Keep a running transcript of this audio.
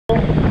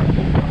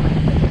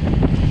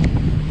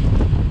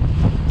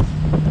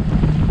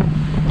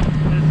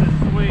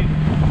sweet.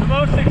 The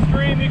most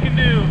extreme you can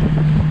do.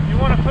 You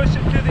want to push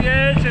it to the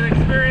edge and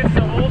experience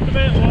the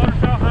ultimate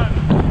waterfowl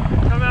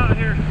hunting. Come out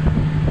here.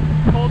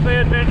 Cold Bay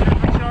Adventures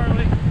with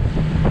Charlie,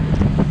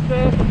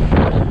 Steph,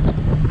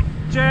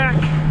 Jack.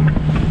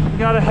 We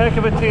got a heck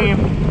of a team.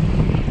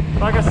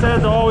 Like I said,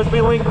 they'll always be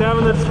linked down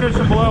in the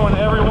description below in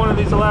every one of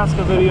these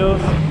Alaska videos.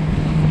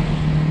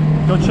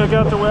 Go check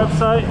out their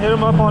website, hit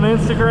them up on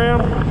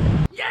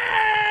Instagram.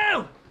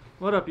 Yeah!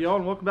 What up, y'all,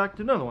 and welcome back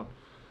to another one.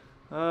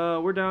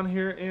 We're down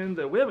here in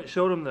the, we haven't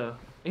showed them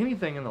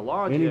anything in the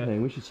lodge yet.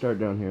 We should start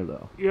down here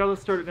though. Yeah,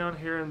 let's start it down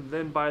here, and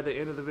then by the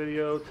end of the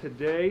video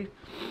today,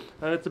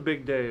 it's a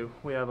big day.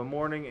 We have a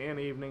morning and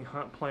evening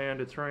hunt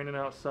planned. It's raining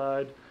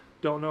outside.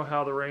 Don't know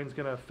how the rain's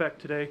going to affect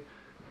today.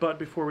 But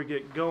before we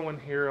get going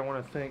here, I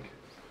want to thank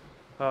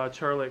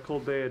Charlie at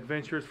Cold Bay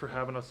Adventures for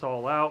having us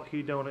all out.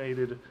 He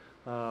donated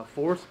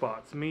 4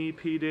 spots, me,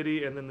 P.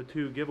 Diddy, and then the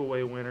 2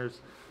 giveaway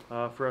winners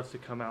for us to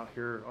come out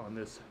here on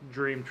this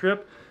dream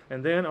trip.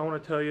 And then I want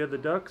to tell you the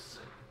ducks,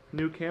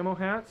 new camo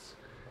hats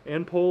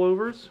and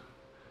pullovers.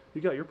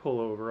 You got your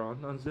pullover on.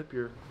 Unzip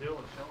your deal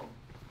and show them.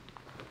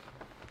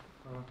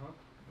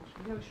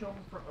 You gotta show them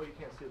the front. Oh, you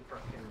can't see the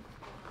front camera.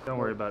 Don't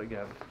worry about it,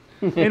 Gavin.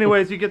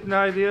 Anyways, you get an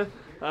idea.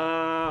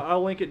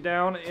 I'll link it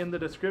down in the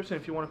description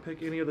if you want to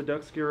pick any of the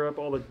ducks gear up.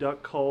 All the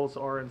duck calls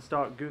are in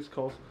stock, goose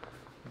calls.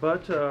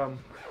 But it's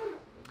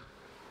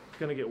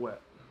gonna get wet.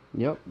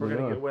 Yep, we're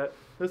gonna get wet.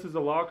 This is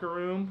the locker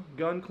room,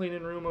 gun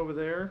cleaning room over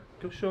there.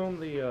 Go show them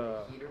the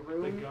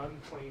gun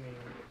cleaning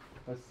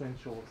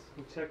essentials.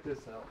 Check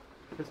this out.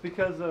 It's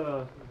because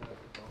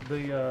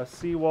the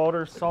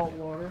seawater, salt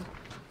water,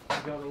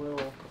 got a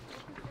little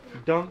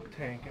dunk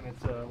tank, and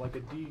it's like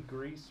a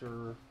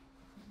degreaser,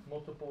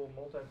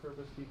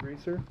 multi-purpose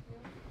degreaser.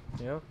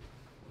 Yeah,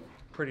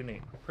 pretty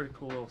neat, pretty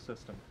cool little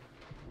system.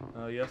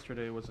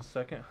 Yesterday was a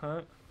second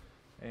hunt,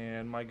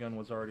 and my gun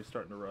was already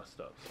starting to rust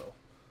up, so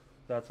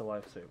that's a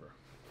lifesaver.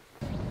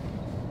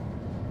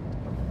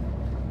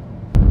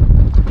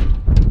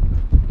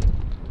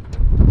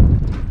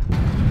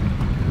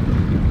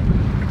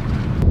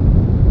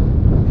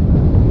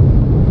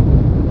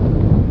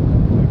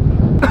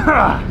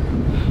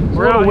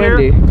 We're out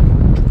windy. Here.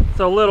 It's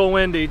a little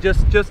windy,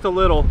 just a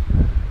little.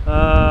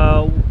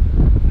 How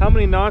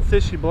many knots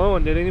is she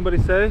blowing? Did anybody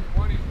say?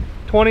 20.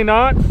 20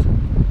 knots?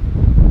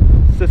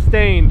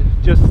 Sustained,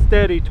 just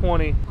steady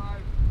 20.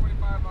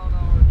 25 mile an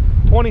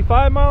hour.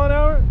 25 mile an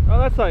hour?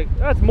 Oh,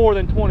 that's more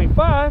than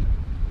 25.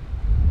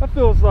 That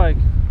feels like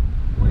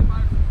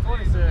 25,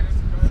 26.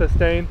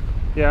 Sustained.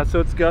 Yeah, so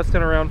it's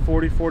gusting around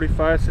 40,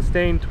 45.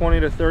 Sustained 20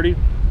 to 30.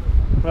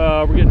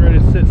 We're getting ready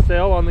to set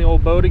sail on the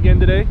old boat again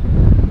today.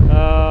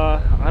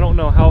 I don't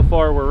know how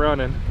far we're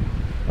running.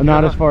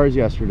 Not as far as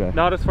yesterday.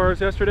 Not as far as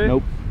yesterday?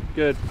 Nope.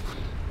 Good.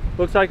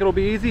 Looks like it'll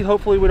be easy.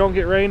 Hopefully we don't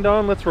get rained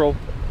on. Let's roll.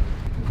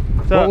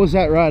 What was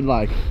that ride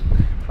like?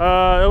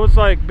 It was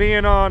like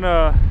being on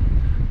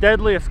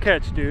Deadliest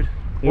Catch, dude.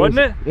 Wasn't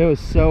it? It was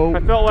so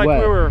I felt like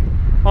wet. We were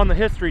on the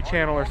History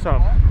Channel or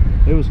something.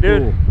 It was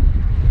dude, cool.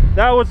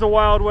 That was the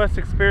Wild West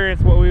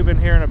experience, what we've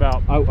been hearing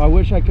about. I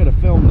wish I could have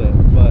filmed it,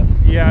 but...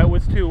 Yeah, it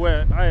was too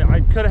wet.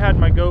 I could have had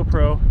my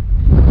GoPro.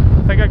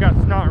 I think I got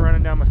snot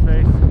running down my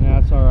face. Yeah,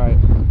 that's all right.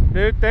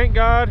 Dude, thank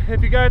God.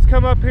 If you guys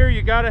come up here,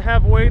 you got to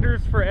have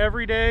waders for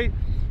every day.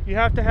 You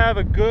have to have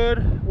a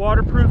good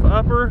waterproof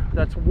upper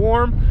that's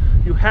warm.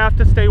 You have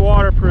to stay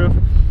waterproof.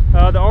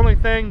 The only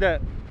thing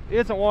that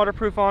isn't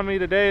waterproof on me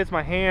today is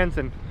my hands,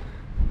 and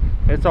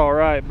it's all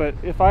right. But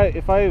if I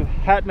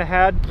hadn't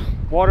had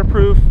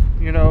waterproof,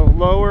 you know,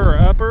 lower or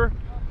upper,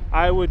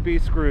 I would be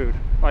screwed.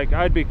 Like,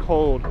 I'd be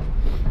cold.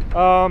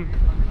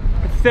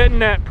 It's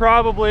sitting at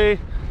probably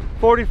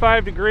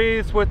 45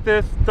 degrees with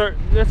this.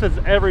 This is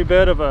every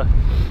bit of a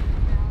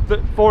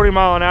 40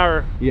 mile an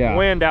hour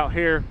wind out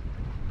here.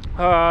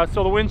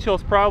 So the wind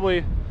chill's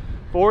probably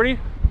 40.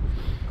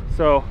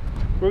 So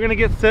we're gonna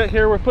get set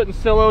here. We're putting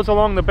silos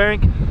along the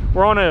bank.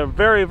 We're on a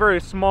very,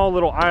 very small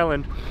little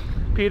island.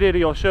 P.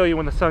 Diddy will show you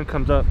when the sun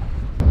comes up.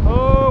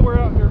 Oh, we're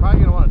out here. Probably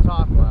gonna want to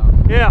talk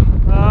loud. Yeah,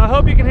 I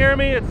hope you can hear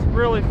me. It's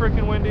really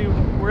freaking windy.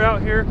 We're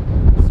out here.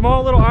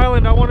 Small little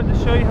island. I wanted to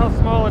show you how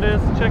small it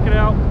is. Check it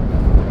out.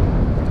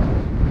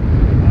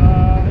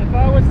 If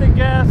I was to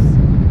guess,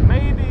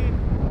 maybe,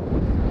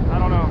 I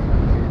don't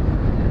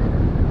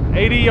know,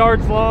 80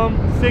 yards long,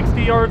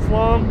 60 yards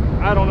long,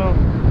 I don't know.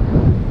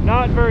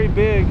 Not very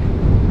big.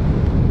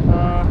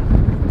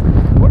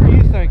 What are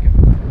you thinking?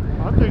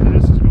 I'm thinking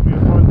this is going to be a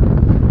fun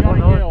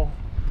hunt.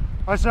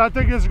 I said, I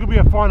think this is going to be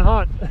a fun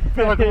hunt. I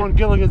feel like I'm on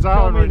Gilligan's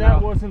Island right now. Tell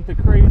me that wasn't the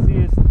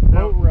craziest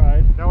boat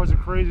ride. That was the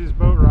craziest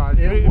boat ride.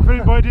 If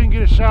anybody didn't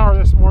get a shower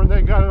this morning,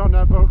 they got it on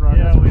that boat ride.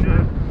 Yeah, we did.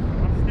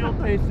 I'm still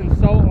tasting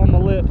salt on the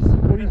lips.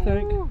 What do you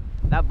think?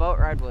 That boat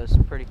ride was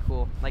pretty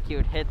cool. Like, you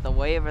would hit the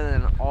wave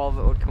and then all of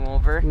it would come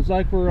over. It was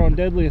like we were on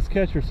Deadliest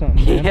Catch or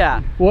something. Man.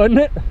 Yeah. Wasn't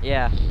it?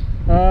 Yeah.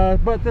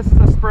 But this is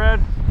the spread.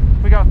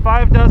 We got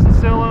 5 dozen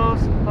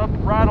silos up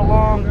right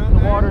along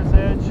the water's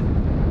edge.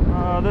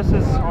 This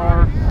is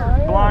our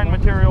blind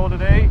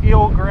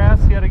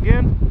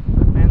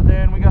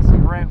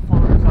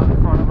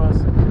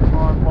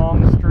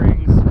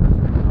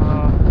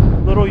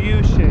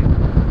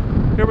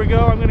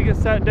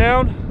sat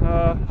down.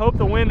 Hope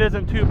the wind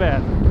isn't too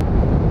bad.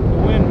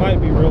 The wind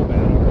might be real bad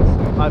on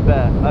this.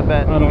 I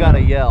bet you gotta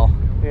yell.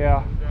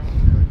 Yeah.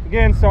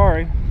 Again,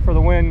 sorry for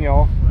the wind,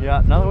 y'all.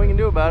 Yeah, nothing we can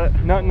do about it.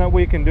 Nothing that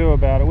we can do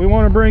about it. We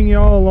want to bring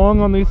y'all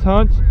along on these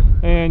hunts,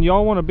 and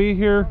y'all want to be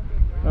here.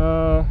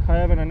 I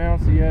haven't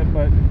announced it yet,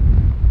 but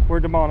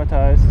we're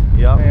demonetized.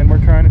 Yep. And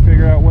we're trying to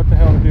figure out what the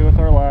hell to do with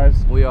our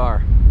lives. We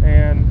are.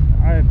 And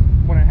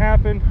when it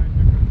happened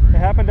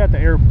at the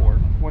airport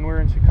when we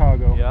were in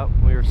Chicago. Yep,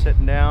 we were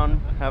sitting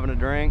down, having a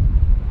drink.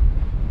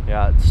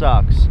 Yeah, it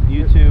sucks.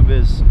 YouTube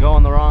is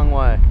going the wrong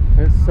way.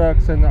 It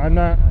sucks, and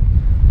I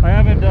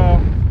haven't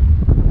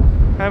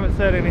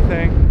said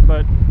anything,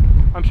 but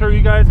I'm sure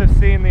you guys have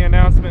seen the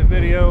announcement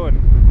video, and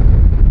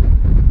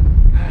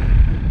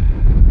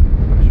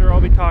I'm sure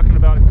I'll be talking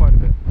about it quite a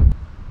bit.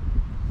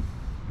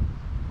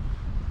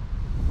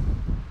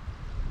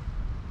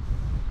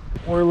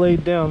 We're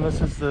laid down.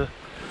 This is the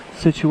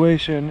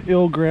situation.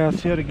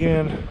 Illgrass yet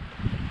again.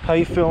 How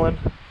you feeling?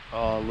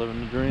 Oh, living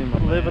the dream.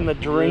 Living the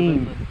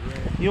dream.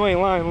 You ain't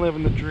lying,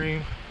 living the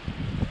dream.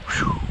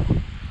 Whew.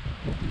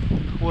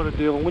 What a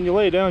deal. When you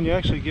lay down, you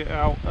actually get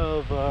out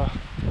of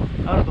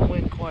the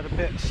wind quite a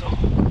bit, so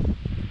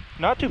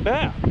not too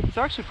bad. It's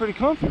actually pretty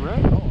comfy, right?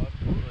 Oh,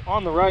 absolutely.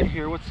 On the right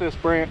here, what's this,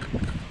 Brant?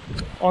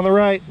 On the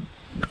right.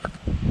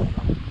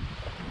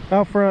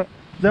 Out front.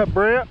 Is that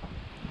Brant?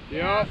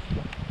 Yeah.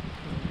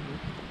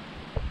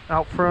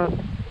 Out front.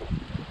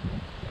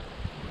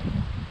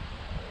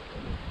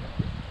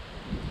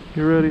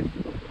 You ready?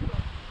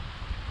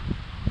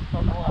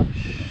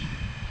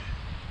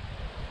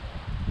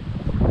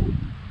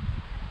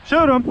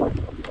 Shoot him.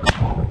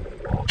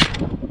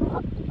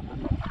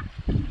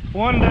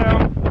 One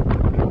down.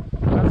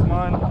 That's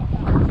mine.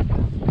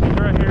 He's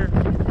right here.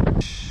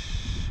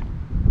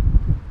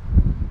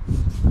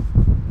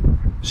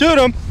 Shoot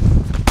him.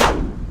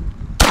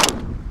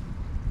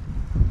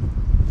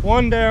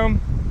 One down.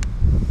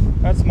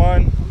 That's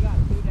mine.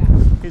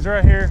 He's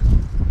right here.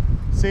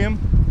 See him?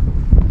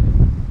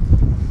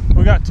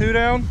 We got two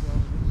down.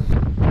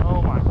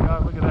 Oh my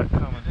God! Look at that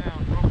coming.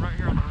 Down. Oh, right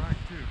here on the right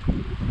too.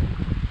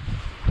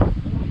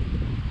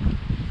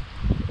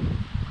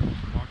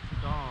 Watch the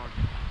dog.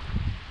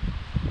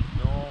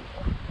 No.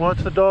 Watch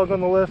the dog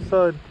on the left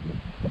side.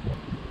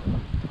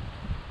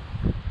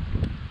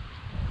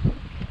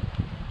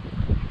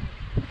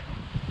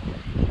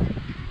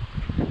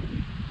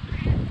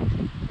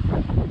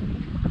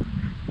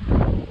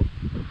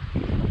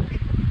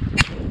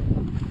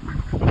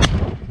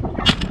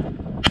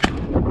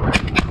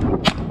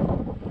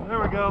 There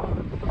we go.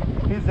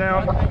 He's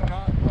down.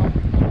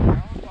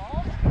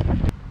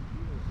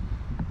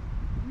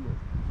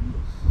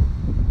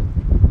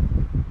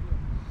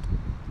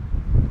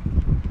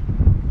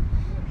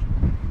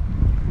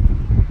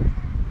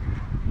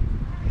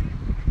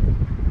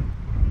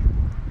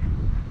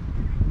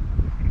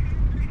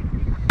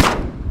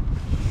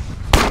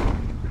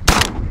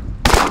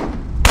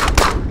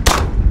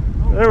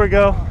 There we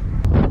go.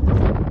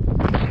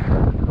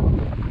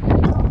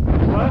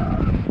 What?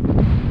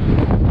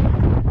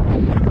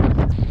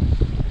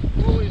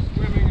 Fully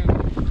swimming in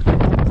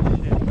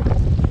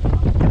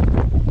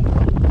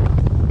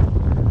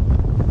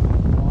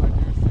Oh, I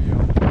do see him.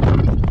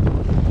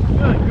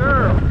 Good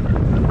girl.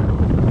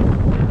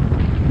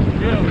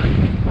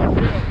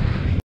 Yeah.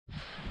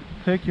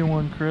 Pick your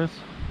one, Chris.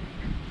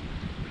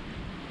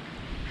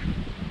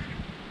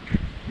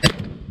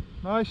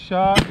 Nice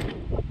shot.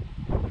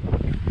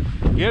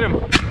 Get him.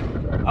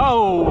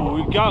 Oh,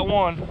 we got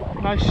one.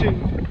 Nice shoot.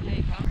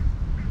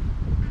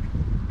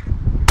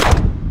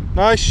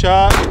 Nice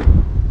shot.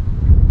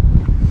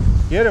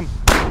 Get him.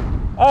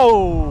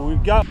 Oh, we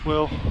got.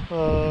 Well,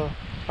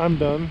 I'm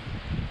done.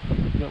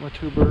 Got my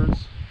two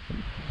birds.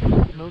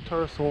 No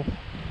tarsal.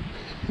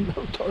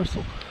 No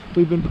tarsal.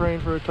 We've been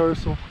praying for a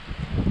tarsal.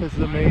 This is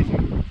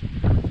amazing.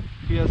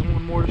 He has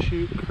one more to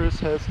shoot.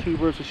 Chris has two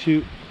birds to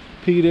shoot.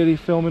 P. Diddy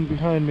filming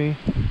behind me.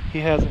 He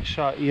hasn't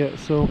shot yet,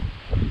 so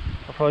I'm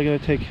probably gonna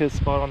take his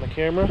spot on the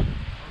camera.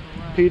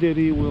 P.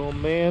 Diddy will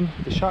man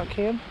the shot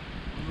cam.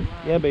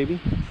 Yeah, baby.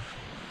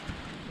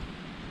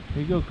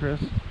 Here you go, Chris.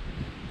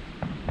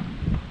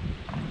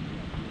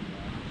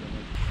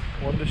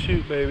 One to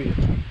shoot, baby.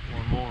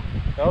 One more.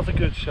 That was a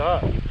good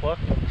shot. You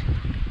plucked him.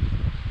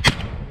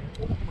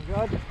 Oh my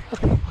God.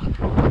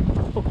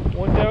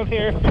 One down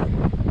here.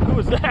 Who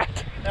was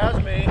that? That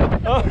was me.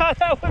 Oh,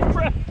 that was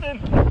Preston.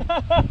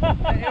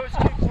 It was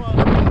too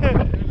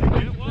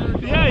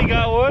close. Yeah, you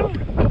got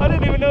one. I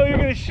didn't even know you were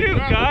gonna shoot,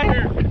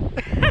 guy.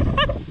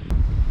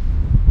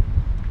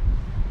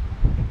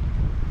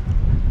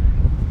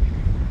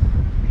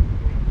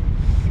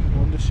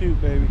 One to shoot,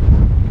 baby.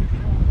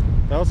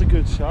 That was a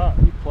good shot.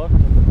 You plucked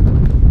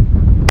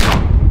him.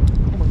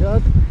 Oh my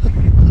God.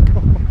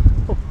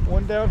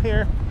 One down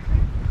here.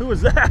 Who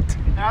was that?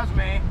 That was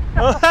me.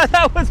 Oh,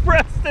 that was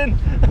Preston.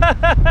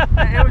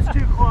 It was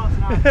too close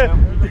not to.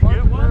 Did you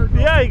get one?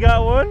 Yeah, you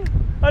got one.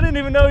 I didn't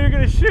even know you were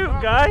gonna shoot,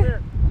 guy.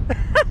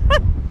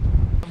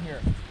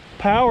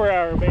 Power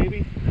hour,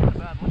 baby.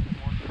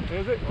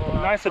 Is it? Oh,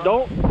 Nice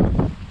adult.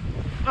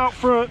 out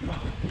front.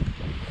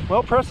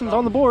 Well, Preston's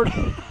on the board.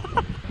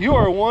 You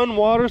are one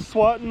water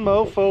swatting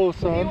mofo,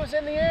 son. He was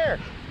in the air.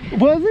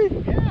 Was he?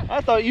 Yeah.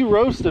 I thought you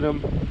roasted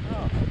him.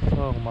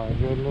 Oh my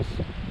goodness.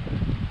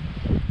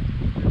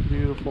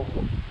 Beautiful.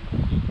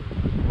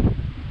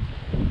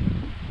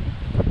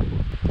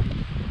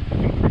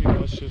 You can pretty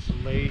much just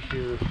lay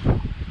here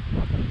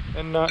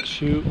and not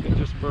shoot and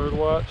just bird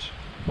watch.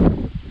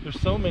 There's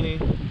so many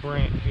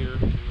brant here.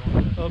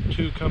 Up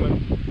two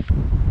coming.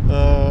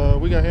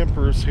 We got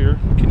emperors here.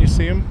 Can you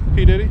see them,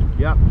 P. Diddy?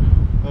 Yep.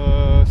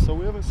 So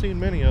we haven't seen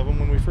many of them.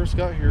 When we first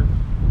got here,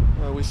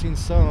 we seen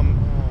some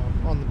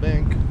on the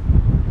bank,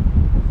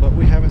 but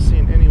we haven't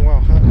seen any while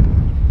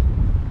hunting.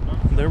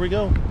 There we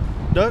go.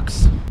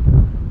 Ducks.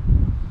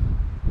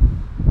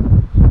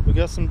 We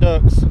got some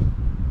ducks.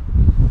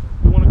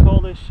 You want to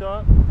call this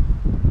shot?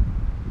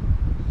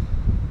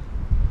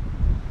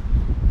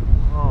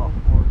 Oh.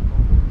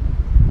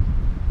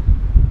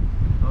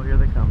 Oh, here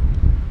they come.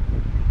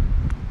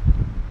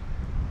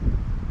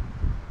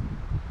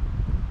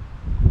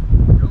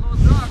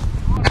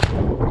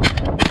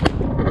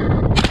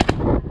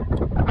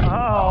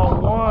 Oh,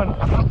 one.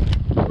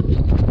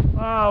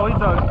 Oh,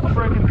 he's a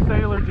freaking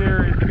Sailor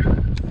Jerry.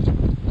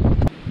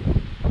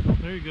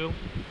 There you go.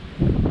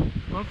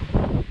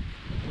 Welcome.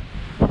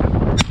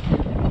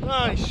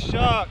 Nice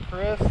shot,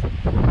 Chris.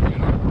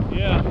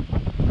 Yeah.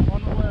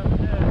 On the left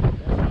head.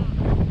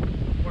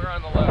 Where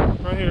on the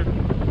left? Right here.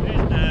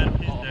 He's dead.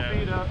 He's dead.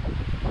 Feet up.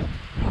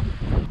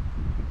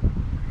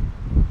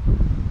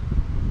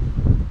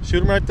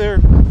 Shoot him right there.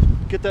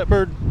 Get that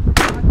bird.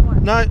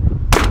 Night.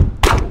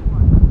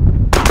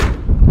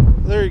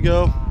 There you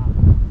go.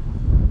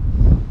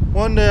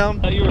 One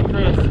down. You were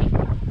Chris. I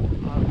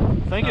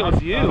think it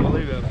was you. I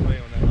believe that was me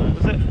on that.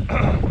 Was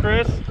it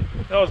Chris?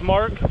 That was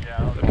Mark?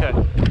 Yeah. Okay.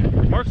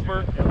 Mark's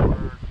bird.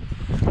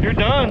 You're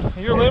done.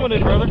 You're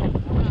limited, brother.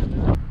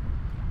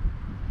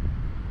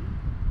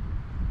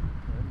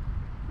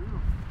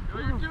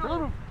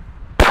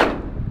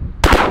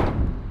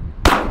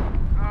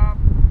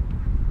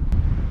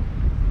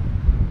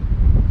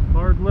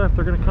 Hard left.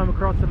 They're going to come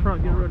across the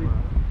front. Get ready.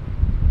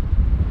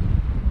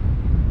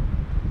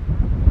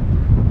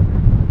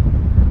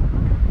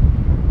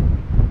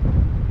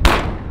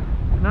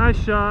 Nice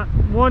shot.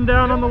 One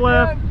down on the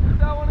left. Shoot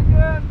that one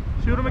again.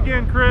 Shoot him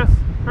again, Chris.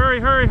 Hurry,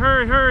 hurry,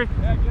 hurry, hurry.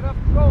 Yeah, get up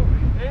and go.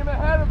 Aim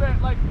ahead of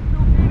it, like 2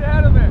 feet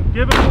ahead of it.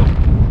 Give it.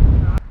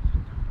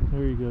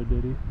 There you go,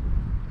 Diddy.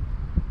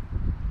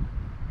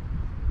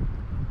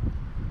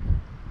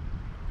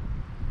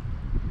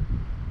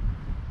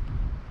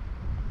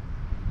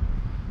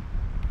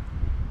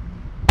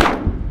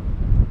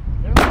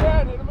 Hit him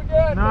again, hit him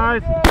again.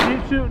 Nice. Hit him again.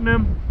 Keep shooting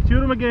him.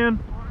 Shoot him again.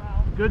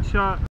 Good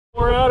shot.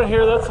 We're out of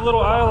here. That's a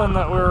little island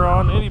that we were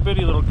on. Itty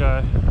bitty little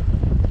guy.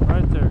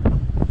 Right there.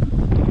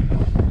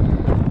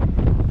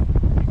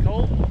 You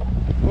cold? A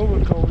little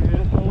bit cold,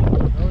 yeah.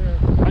 Cold. Oh,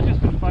 yeah. I've just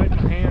been fighting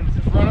my hands.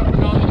 Just run up and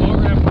down the boat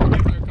ramp and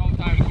get there a couple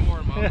times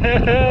more, Mom. Oh,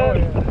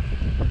 yeah.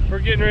 We're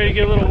getting ready to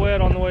get a little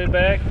wet on the way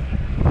back.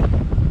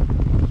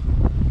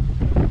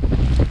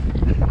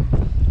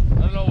 I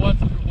don't know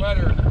what's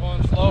wetter,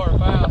 going slow or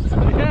fast.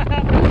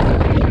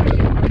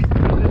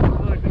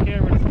 Look, the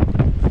camera's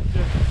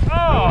just...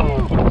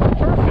 Oh!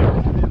 Perfect.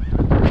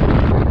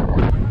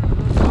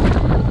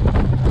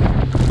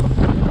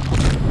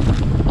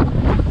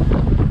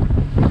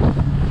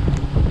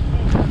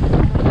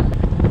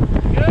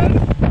 Good?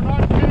 We're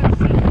not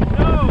finishing.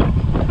 No!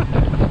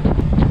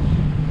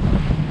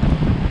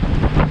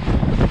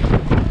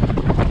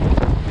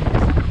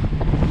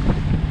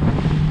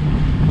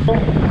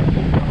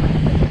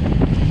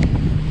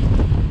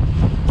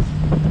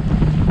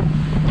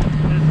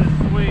 This is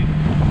sweet.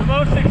 The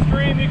most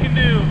extreme you can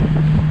do.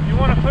 You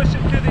want to push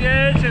it to the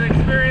edge and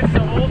experience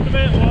the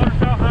ultimate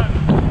waterfowl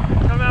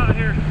hunting. Come out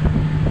here.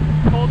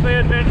 Cold Bay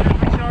Adventures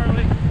with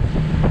Charlie,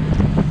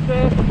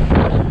 Steph,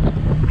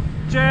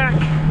 Jack.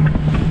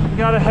 We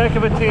got a heck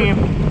of a team.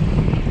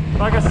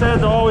 Like I said,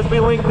 they'll always be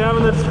linked down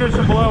in the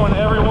description below in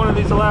every one of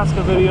these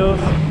Alaska videos.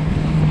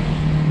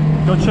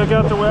 Go check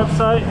out their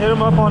website, hit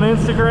them up on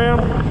Instagram.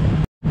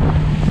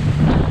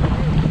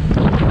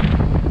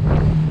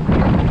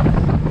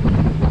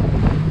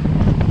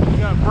 We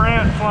got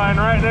Brant flying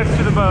right next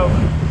to the boat.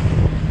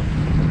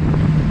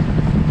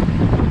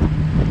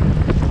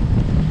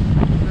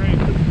 Great.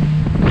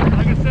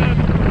 Like I said,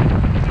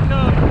 if you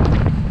come,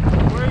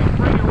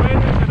 bring your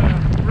waders and a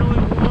really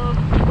warm,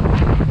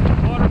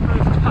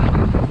 waterproof top.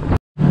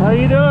 How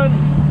you doing?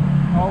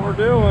 All we're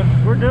doing.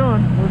 We're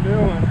doing.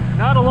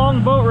 Not a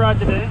long boat ride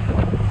today.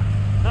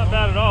 Not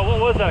bad at all. What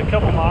was that? A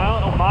couple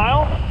miles? A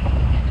mile?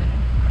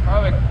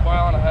 Probably a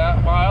mile and a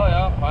half, mile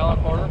and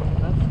a quarter.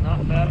 That's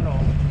not bad at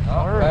all.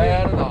 Not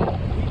bad at all.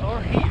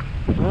 Or heat.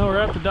 Well, we're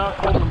at the dock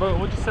holding the boat.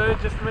 What'd you say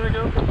just a minute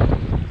ago?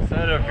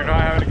 Said if you're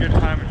not having a good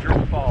time, it's your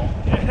fault.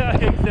 Yeah,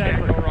 exactly.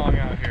 Can't go wrong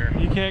out here.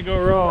 You can't go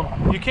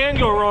wrong. You can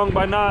go wrong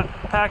by not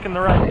packing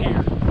the right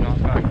gear. Not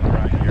packing the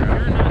right gear.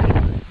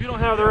 If you don't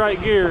have the right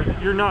gear,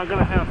 you're not going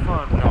to have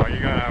fun. No, you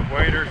gotta have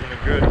waders and a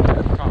good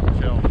top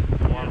shell.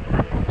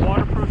 Waterproof.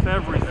 Waterproof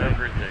everything.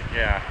 Everything,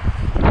 yeah.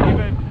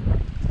 Even,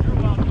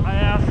 I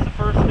asked the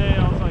first day,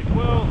 I was like,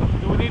 well,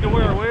 do we need to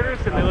wear our waders?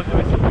 And they looked at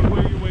me and said, we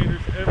wear your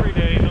waders every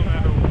day, no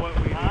matter what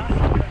we do.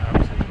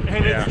 Absolutely.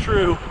 And it's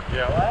true.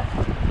 Yeah.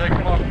 Take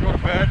them off, go to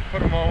bed, put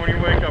them on when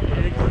you wake up in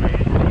the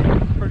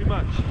morning. Pretty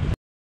much.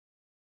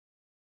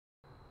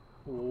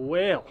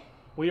 Well,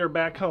 we are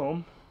back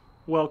home.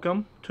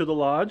 Welcome to the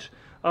lodge.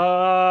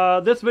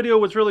 This video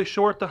was really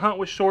short. The hunt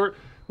was short.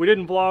 We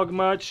didn't vlog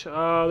much.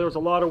 There was a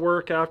lot of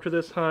work after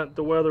this hunt.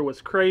 The weather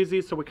was crazy,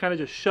 so we kind of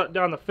just shut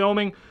down the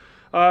filming.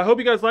 I hope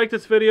you guys liked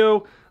this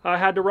video. I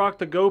had to rock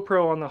the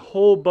GoPro on the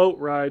whole boat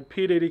ride.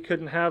 P. Diddy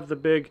couldn't have the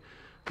big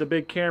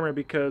camera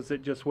because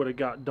it just would have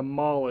got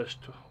demolished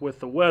with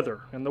the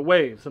weather and the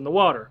waves and the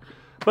water.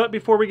 But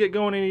before we get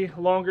going any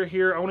longer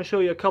here, I want to show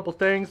you a couple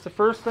things. The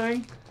first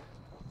thing,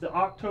 the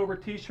October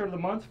t-shirt of the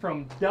month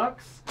from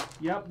Ducks.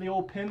 Yep, the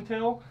old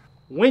pintail.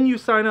 When you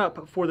sign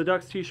up for the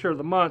Ducks t-shirt of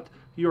the month,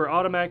 you are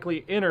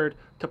automatically entered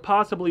to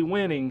possibly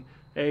winning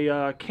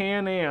a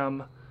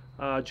Can-Am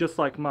just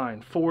like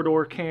mine.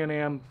 4-door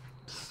Can-Am,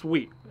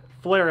 sweet.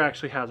 Flair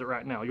actually has it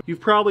right now.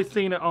 You've probably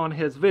seen it on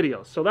his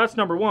videos. So that's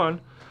number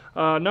one.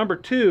 Number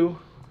two,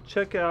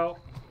 check out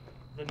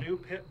the new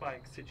pit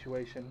bike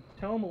situation.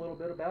 Tell him a little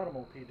bit about him,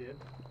 OP did.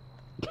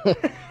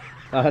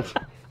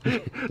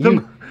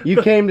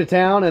 You came to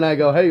town and I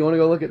go, hey, you want to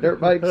go look at dirt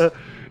bikes?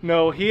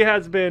 No, he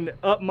has been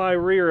up my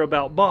rear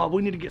about, Bob,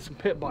 we need to get some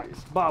pit bikes.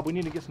 Bob, we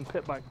need to get some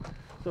pit bikes.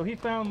 So he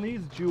found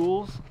these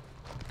Jules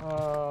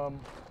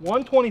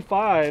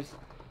 125s.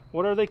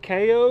 What are they,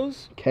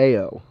 KOs?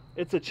 KO.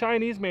 It's a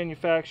Chinese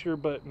manufacturer,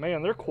 but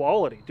man, they're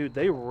quality. Dude,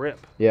 they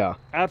rip. Yeah.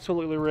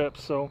 Absolutely rip.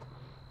 So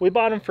we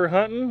bought them for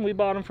hunting. We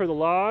bought them for the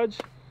lodge.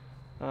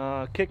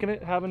 Kicking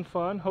it, having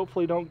fun.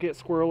 Hopefully don't get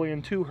squirrely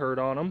and too hurt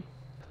on them.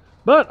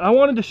 But I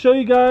wanted to show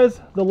you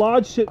guys the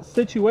lodge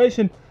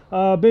situation.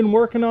 Been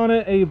working on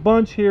it a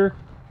bunch here.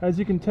 As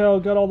you can tell,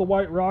 got all the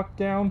white rock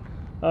down.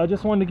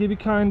 Just wanted to give you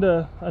kind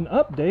of an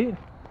update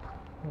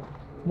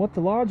what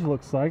the lodge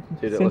looks like.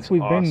 Dude, since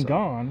we've awesome. been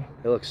gone.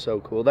 It looks so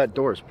cool. That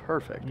door is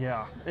perfect.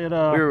 Yeah.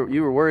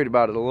 You were worried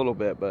about it a little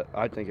bit, but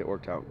I think it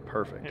worked out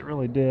perfect. It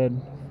really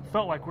did.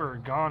 Felt like we were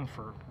gone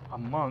for a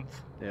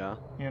month. Yeah.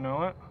 You know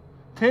what?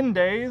 10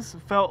 days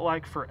felt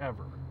like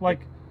forever.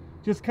 Like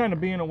just kind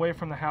of being away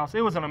from the house.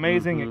 It was an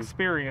amazing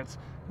experience,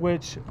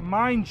 which,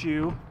 mind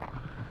you,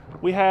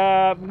 we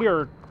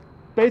are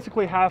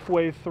basically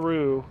halfway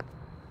through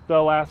the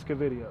Alaska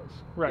videos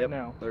right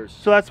now.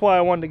 So that's why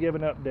I wanted to give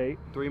an update.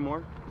 3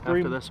 more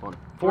Three- after this one.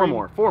 4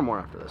 more. 4 more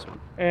after this one.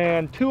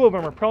 And 2 of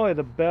them are probably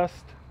the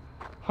best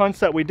hunts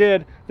that we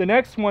did. The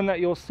next one that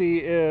you'll see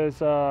is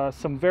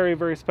some very,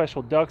 very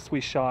special ducks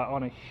we shot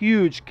on a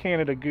huge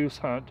Canada goose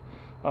hunt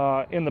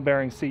in the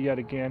Bering Sea yet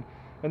again.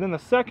 And then the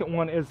second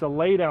one is the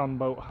laydown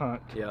boat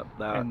hunt. Yep.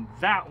 And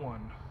that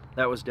one.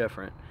 That was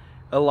different.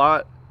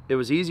 It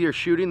was easier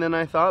shooting than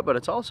I thought, but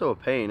it's also a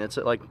pain. It's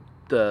like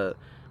the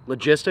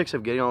logistics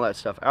of getting all that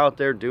stuff out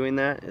there, doing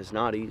that is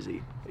not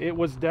easy. It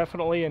was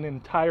definitely an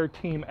entire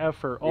team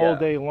effort all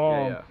day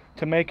long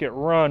to make it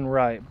run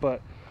right.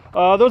 But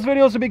those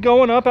videos will be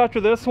going up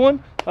after this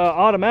one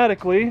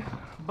automatically.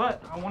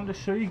 But I wanted to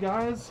show you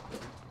guys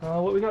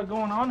what we got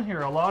going on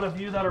here. A lot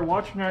of you that are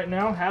watching right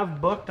now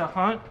have booked a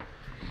hunt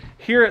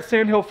here at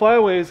Sandhill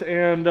Flyways,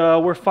 and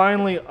we're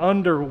finally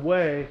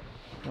underway.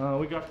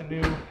 We got the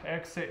new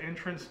exit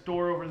entrance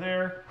door over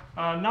there.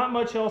 Not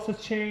much else has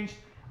changed.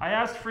 I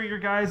asked for your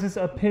guys'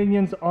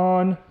 opinions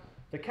on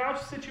the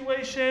couch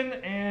situation,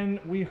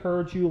 and we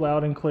heard you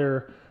loud and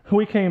clear.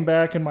 We came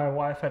back and my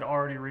wife had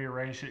already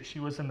rearranged it. She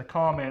was in the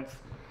comments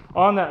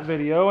on that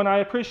video, and I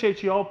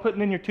appreciate you all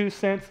putting in your 2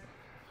 cents.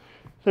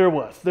 There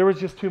was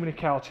just too many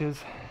couches,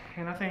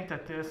 and I think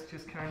that this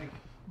just kind of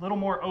a little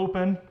more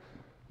open, a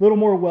little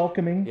more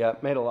welcoming. Yeah,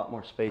 it made a lot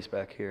more space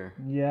back here.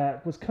 Yeah,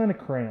 it was kind of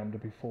crammed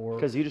before.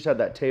 Because you just had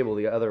that table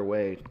the other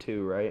way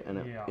too, right?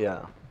 And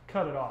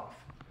Cut it off.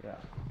 Yeah.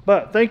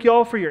 But thank you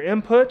all for your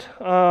input.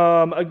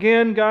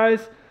 Again,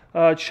 guys,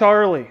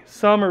 Charlie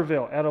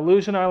Somerville at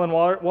Illusion Island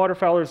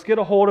Waterfowlers, get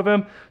a hold of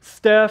him.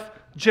 Steph,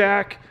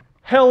 Jack,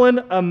 Helen,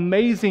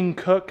 amazing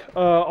cook.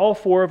 All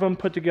 4 of them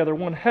put together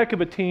one heck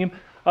of a team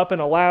up in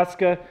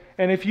Alaska.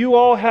 And if you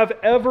all have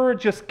ever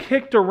just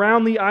kicked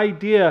around the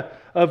idea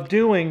of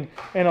doing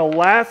an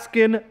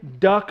Alaskan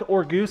duck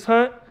or goose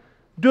hunt,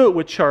 do it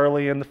with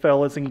Charlie and the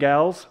fellas and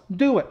gals.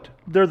 Do it.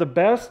 They're the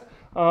best.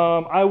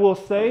 I will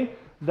say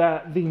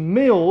that the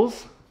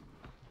meals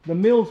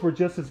were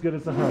just as good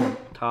as the hunting.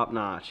 Top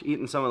notch.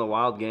 Eating some of the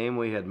wild game.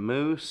 We had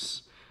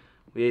moose.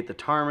 We ate the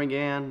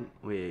ptarmigan.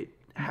 We ate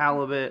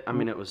halibut. I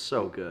mean, it was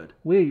so good.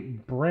 We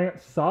ate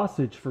Brant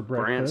sausage for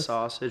breakfast. Brant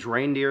sausage,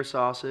 reindeer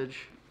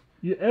sausage.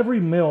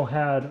 Every meal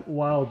had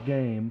wild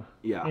game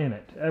in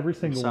it. Every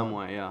single one. In some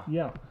way, yeah.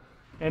 Yeah.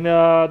 And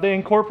they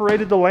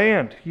incorporated the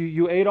land.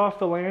 You ate off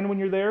the land when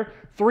you're there.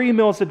 3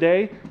 meals a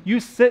day.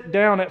 You sit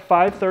down at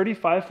 5:30,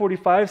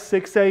 5:45,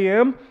 6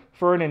 a.m.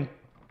 for an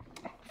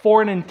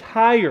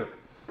entire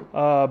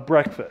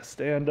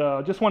breakfast. And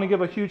just want to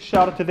give a huge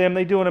shout out to them.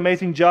 They do an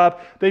amazing job.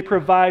 They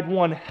provide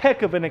one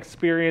heck of an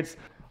experience.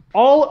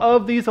 All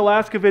of these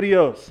Alaska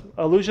videos,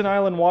 Illusion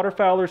Island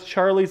Waterfowlers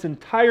Charlie's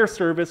entire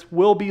service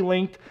will be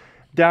linked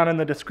down in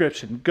the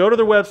description. Go to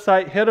their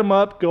website, hit them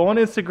up, go on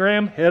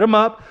Instagram, hit them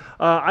up.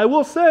 I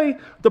will say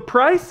the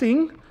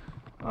pricing,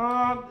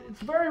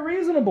 it's very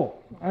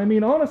reasonable. I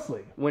mean,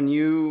 honestly. When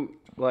you,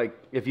 like,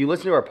 if you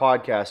listen to our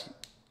podcast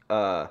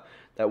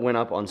that went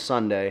up on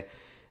Sunday,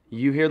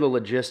 you hear the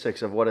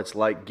logistics of what it's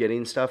like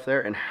getting stuff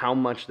there and how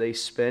much they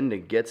spend to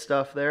get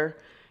stuff there.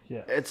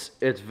 Yeah.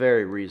 It's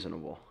very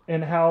reasonable.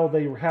 And how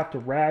they have to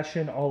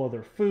ration all of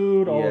their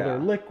food, all of their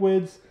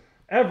liquids,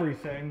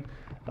 everything.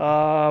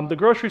 The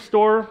grocery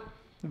store,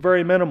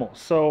 very minimal.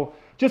 So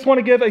just want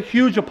to give a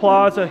huge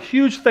applause, a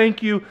huge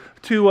thank you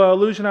to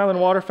Illusion Island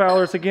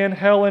Waterfowlers. Again,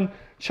 Helen,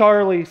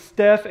 Charlie,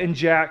 Steph, and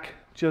Jack.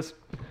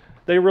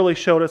 They really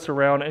showed us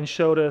around and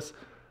showed us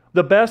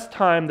the best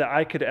time that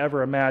I could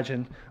ever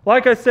imagine.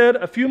 Like I said,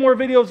 a few more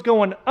videos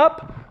going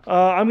up.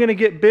 I'm going to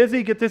get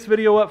busy, get this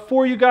video up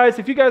for you guys.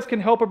 If you guys can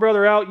help a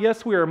brother out,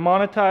 yes, we are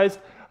monetized.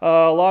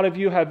 A lot of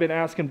you have been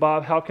asking,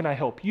 Bob, how can I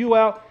help you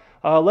out?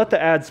 Let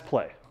the ads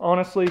play.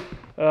 Honestly,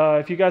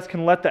 if you guys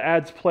can let the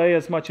ads play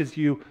as much as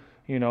you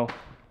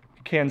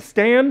can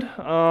stand,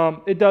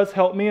 it does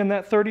help me in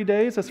that 30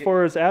 days as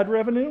far as ad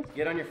revenue.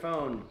 Get on your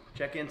phone,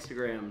 check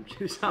Instagram,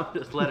 do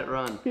something, just let it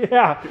run.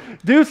 Yeah,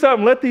 do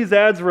something, let these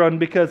ads run,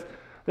 because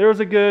there was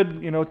a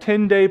good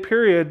 10-day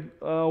period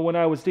when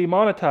I was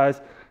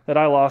demonetized that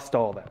I lost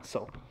all that.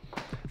 So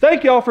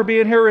thank y'all for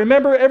being here.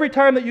 Remember, every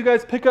time that you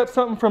guys pick up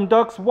something from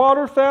Ducks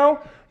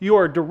Waterfowl, you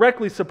are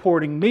directly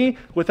supporting me.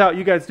 Without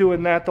you guys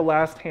doing that the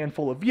last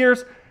handful of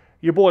years,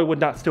 your boy would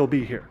not still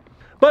be here.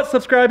 But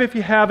subscribe if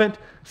you haven't.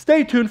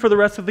 Stay tuned for the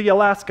rest of the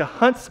Alaska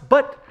hunts.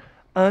 But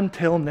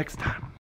until next time.